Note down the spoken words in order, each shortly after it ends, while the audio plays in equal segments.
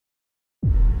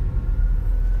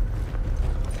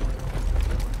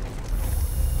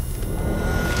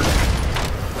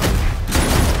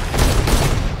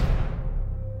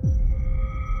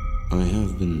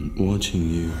been watching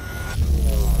you.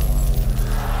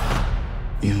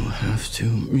 You have to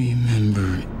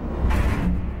remember.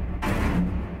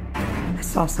 I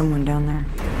saw someone down there.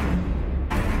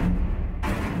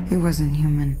 He wasn't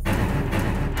human.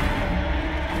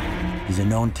 He's a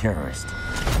known terrorist,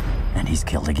 and he's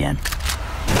killed again.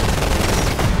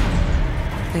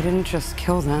 They didn't just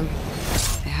kill them.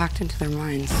 They hacked into their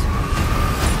minds.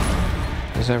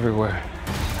 He's everywhere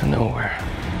and nowhere.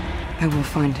 I will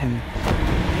find him.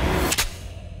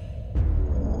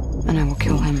 And I will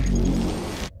kill him.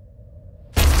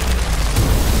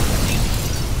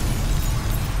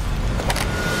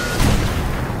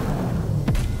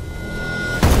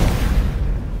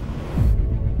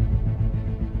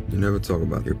 You never talk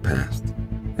about your past.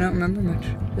 I don't remember much.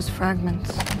 Just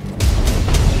fragments.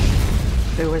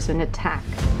 There was an attack.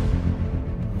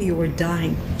 You were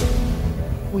dying.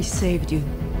 We saved you.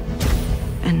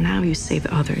 And now you save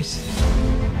others.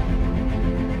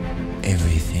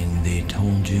 Everything they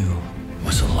told you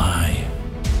was a lie.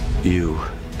 You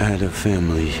had a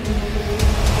family.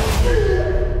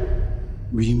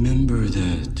 Remember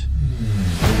that.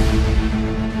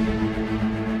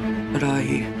 What are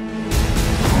you?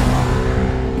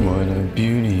 What a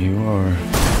beauty you are.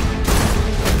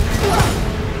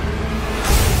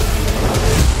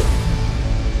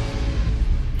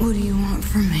 What do you want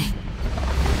from me?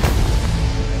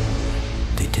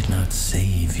 They did not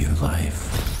save your life.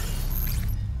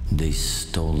 They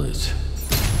stole it.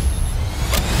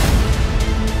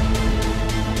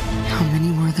 How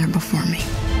many were there before me?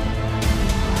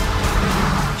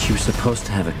 She was supposed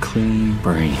to have a clean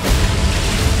brain.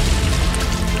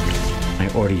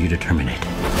 I order you to terminate.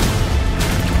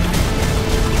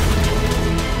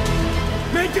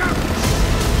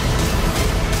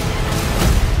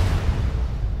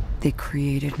 They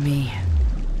created me,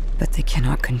 but they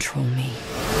cannot control me.